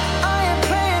bubbling. I ain't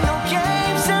playing no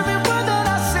games. Every word that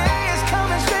I say is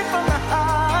coming straight from the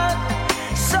heart.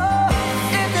 So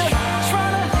if you're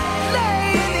trying to lay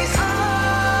in these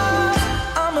arms,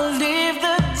 I'ma leave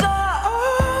the door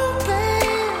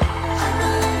open. I'ma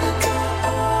leave the door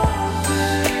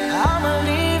open. I'ma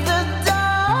leave the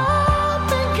door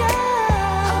open,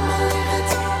 girl. I'ma leave the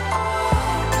door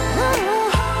open.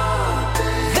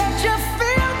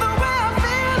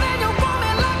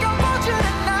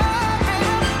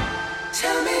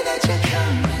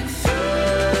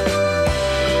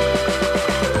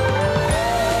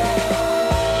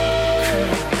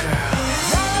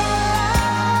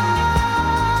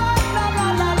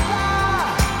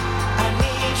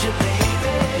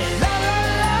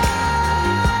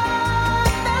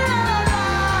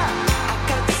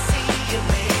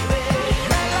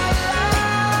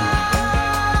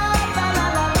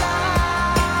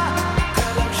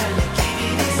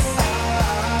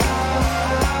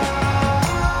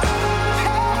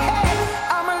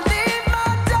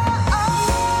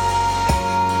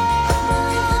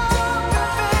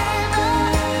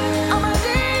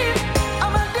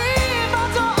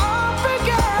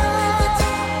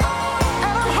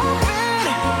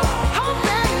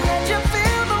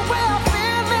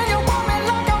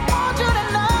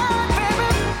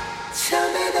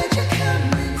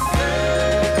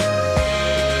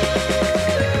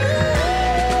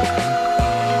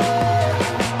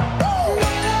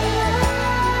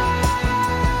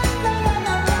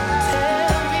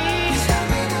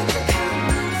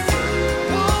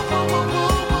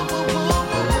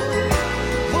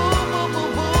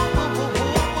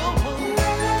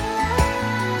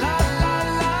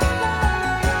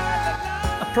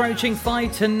 approaching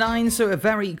 5 to 9, so a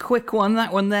very quick one.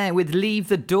 That one there with Leave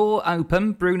the Door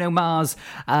Open. Bruno Mars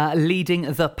leading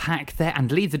the pack there.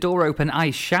 And Leave the Door Open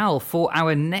I shall for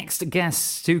our next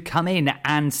guests to come in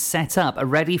and set up.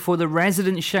 Ready for the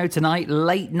resident show tonight.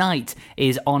 Late night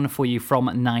is on for you from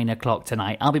 9 o'clock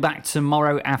tonight. I'll be back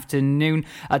tomorrow evening,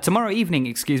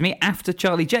 after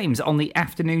Charlie James on the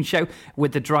afternoon show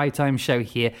with the Drive Time show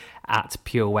here at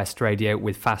Pure West Radio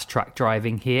with Fast Track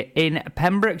Driving here in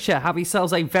Pembrokeshire. Have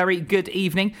yourselves a very good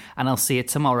evening, and I'll see you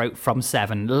tomorrow from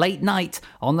 7. Late night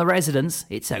on the residence.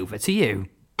 It's over to you.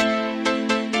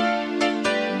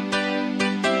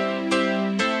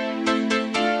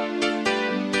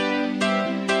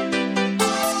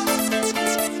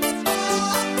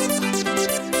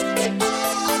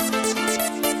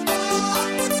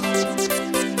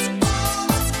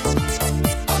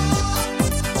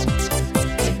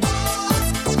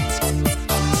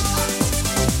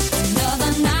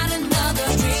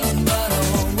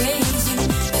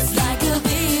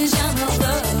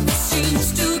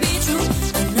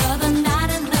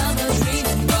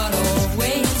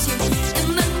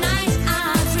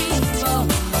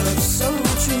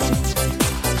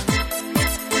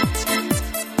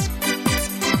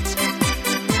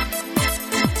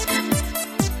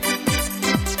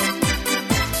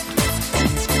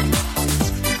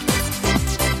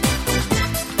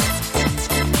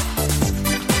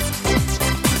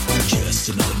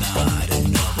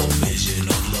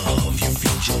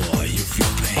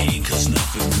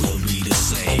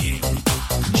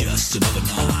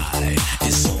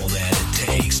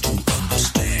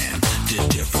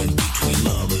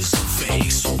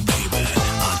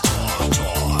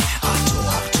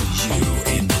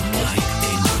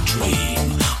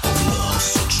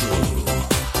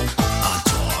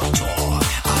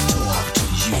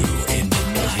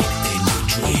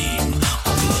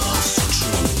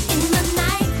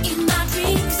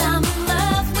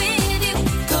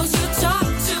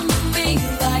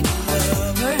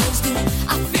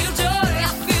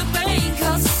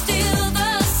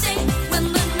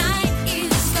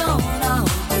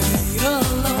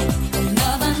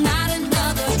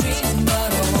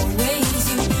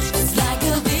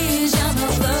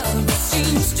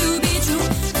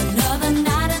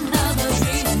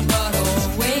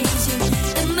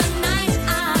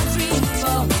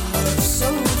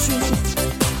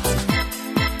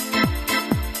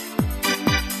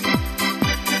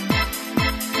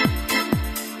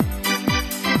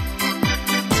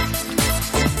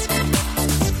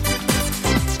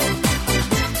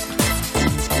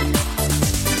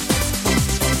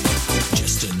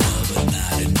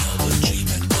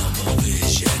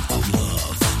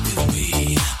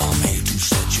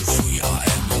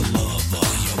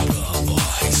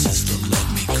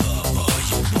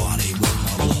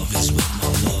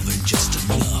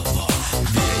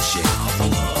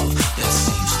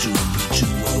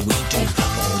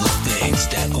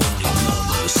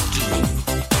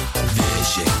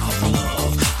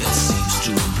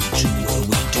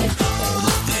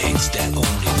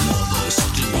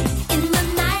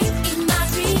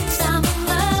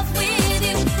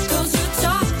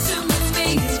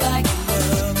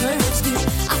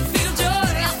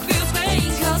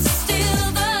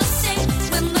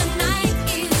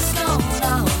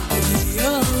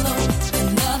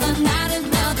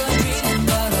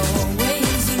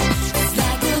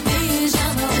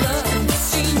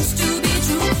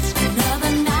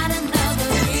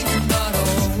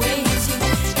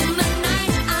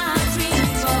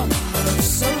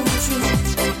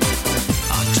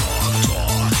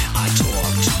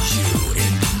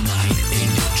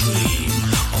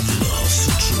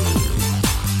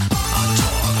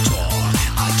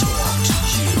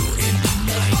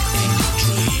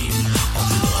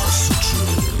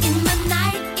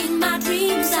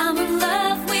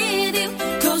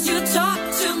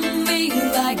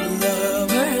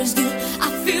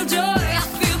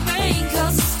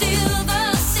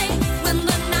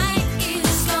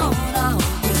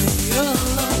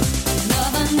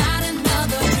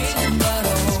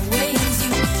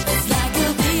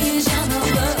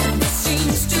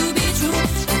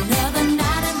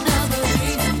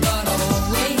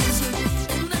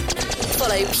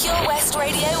 Pure West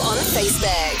Radio on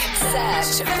Facebook.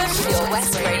 Search for Pure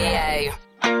West Radio.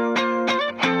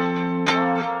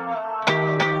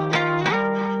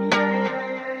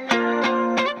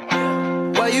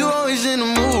 Why you always in the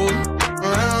mood?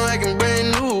 Around like I'm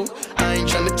brand new. I ain't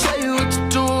tryna tell you what to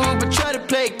do, but try to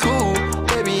play it cool.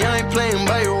 Baby, I ain't playing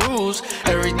by your rules.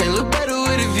 Everything look better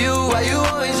with a view. Why you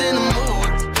always in the mood?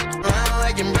 Around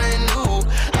like I'm brand new.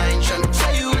 I ain't tryna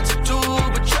tell you what to do,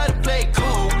 but try to play it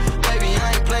cool. Baby,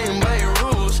 I ain't playing by your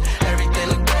rules.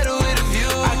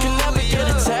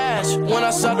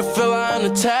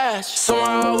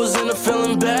 to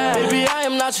feeling bad. Baby, I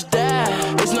am not your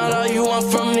dad. It's not all you want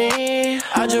from me.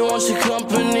 I just want your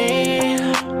company.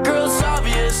 Girl, it's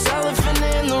obvious, elephant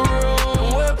in the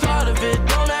room. We're part of it,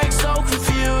 don't act so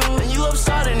confused. And you love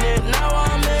starting it, now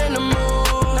I'm in the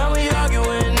mood. Now we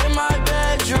arguing in my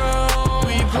bedroom.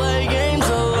 We play games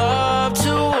of love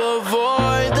to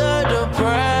avoid the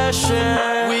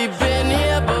depression. We've been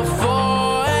here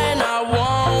before and I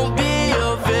won't be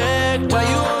a victim. Why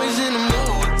you always in the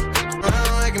mood?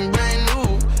 Around like I'm brand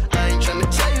new. I ain't tryna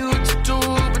tell you what to do,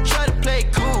 but try to play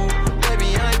cool. Baby,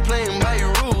 I ain't playing by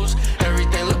your rules.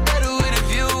 Everything look better with a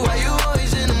view. Why you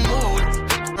always in the mood?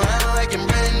 Around like I'm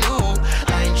brand new.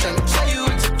 I ain't tryna tell you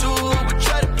what to do, but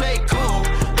try to play cool.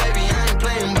 Baby, I ain't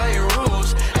playing by your rules.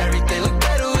 Everything look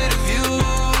better with a view.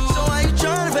 So why you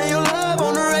tryna pay your love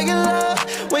on the regular?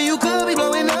 When you could be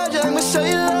blowing up, just I'ma show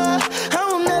you love. I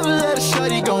will never let a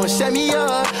shorty go and set me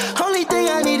up. Only thing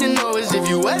I need to know is if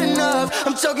you wet enough.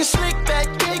 I'm talking slick back,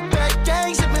 kick back,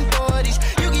 gang sipping 40s.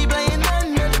 You keep playing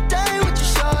another day with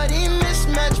your shorty.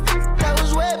 Mismatch, that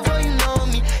was way before you know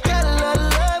me. Got a lot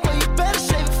of love, but you better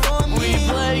save it for me. We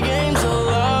play games of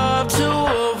love to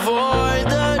avoid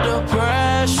the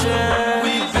depression.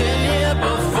 We've been here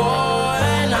before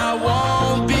and I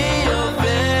won't be a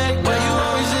victim. Why you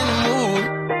always in the mood?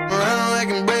 Around like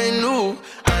I'm brand new.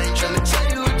 I ain't tryna tell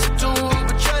you what to do,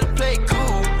 but try to play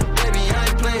cool. Baby, I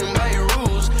ain't playing by your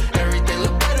rules. Everything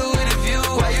look better with a view.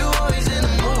 Why you always in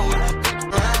the mood?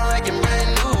 Around like I'm brand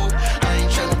new. I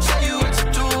ain't tryna tell you what to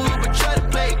do, but try to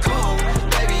play cool.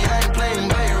 Baby, I ain't playing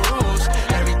by your rules.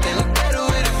 Everything look better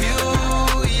with a view,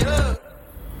 yeah.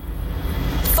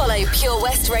 Follow Pure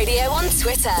West Radio on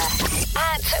Twitter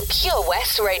at Pure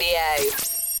West Radio.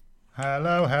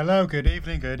 Hello, good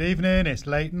evening. It's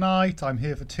late night. I'm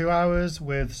here for 2 hours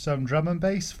with some drum and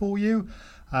bass for you.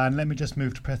 And let me just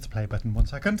move to press the play button 1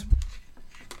 second.